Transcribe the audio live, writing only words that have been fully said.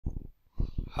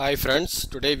Hi friends,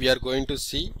 today we are going to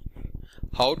see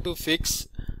how to fix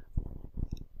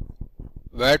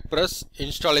WordPress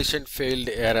installation failed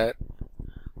error,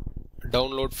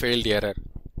 download failed error.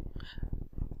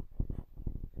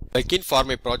 Plugin for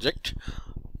my project.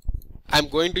 I am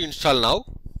going to install now.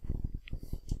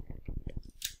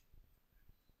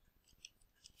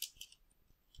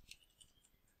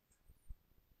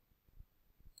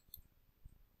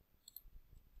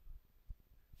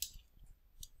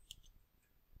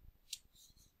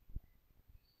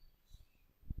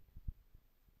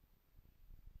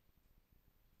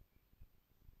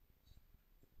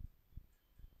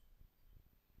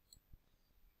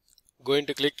 Going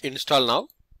to click install now.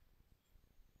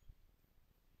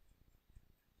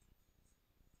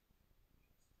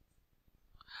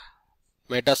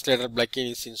 MetaSlayer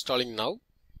plugin is installing now.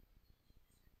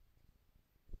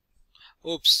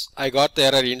 Oops, I got the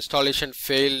error, installation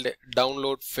failed,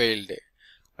 download failed.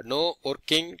 No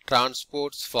working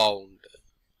transports found.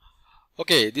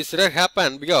 Okay, this error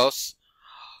happened because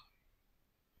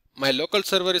my local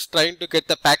server is trying to get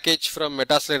the package from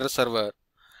MetaSlayer server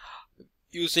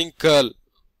using curl.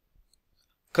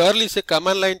 Curl is a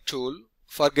command line tool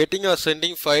for getting or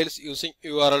sending files using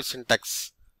URL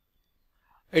syntax.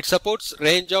 It supports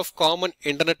range of common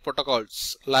internet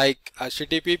protocols like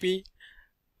HTTP,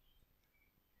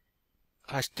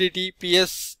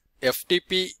 HTTPS,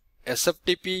 FTP,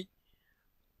 SFTP,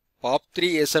 POP3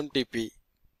 SMTP.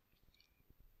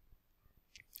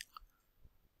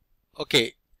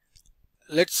 Okay,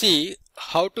 let's see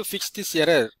how to fix this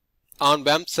error on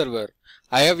WAMP server.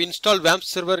 I have installed WAMP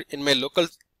server in my local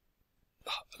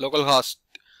host.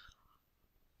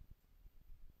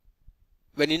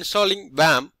 When installing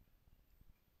WAMP,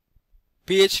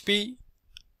 PHP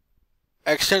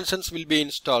extensions will be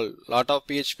installed. Lot of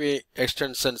PHP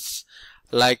extensions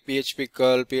like PHP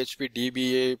curl, PHP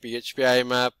DBA, PHP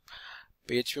IMAP,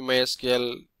 PHP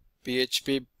MySQL,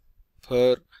 PHP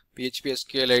per, PHP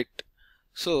SQLite.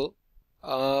 So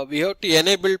we have to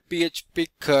enable PHP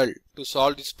curl to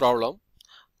solve this problem.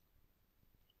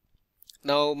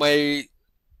 Now my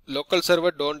local server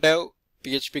don't have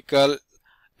PHP curl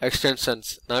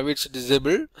extensions. Now it's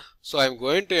disabled. So I'm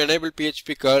going to enable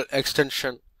PHP curl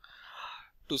extension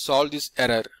to solve this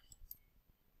error.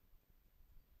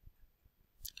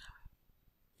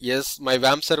 Yes, my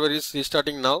WAMP server is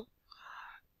restarting now.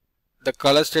 The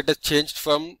color status changed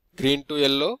from green to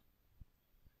yellow.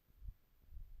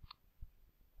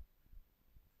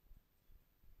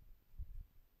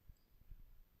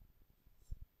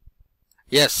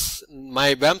 Yes,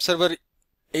 my WAMP server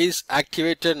is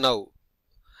activated now.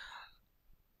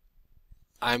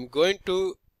 I'm going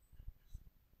to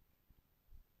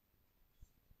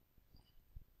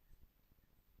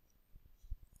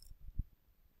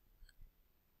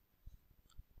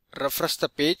refresh the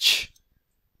page.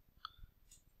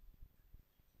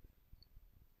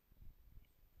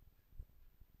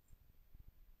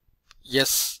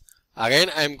 Yes,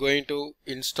 again I'm going to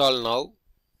install now.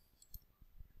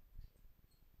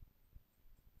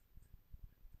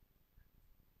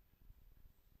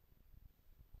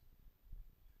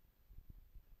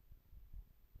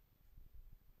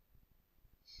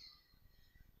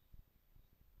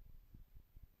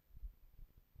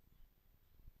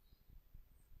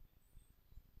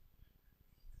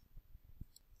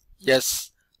 Yes,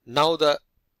 now the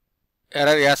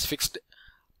error is fixed.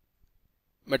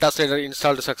 MetaSlayer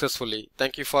installed successfully.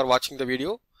 Thank you for watching the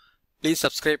video. Please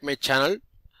subscribe my channel.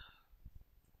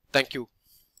 Thank you.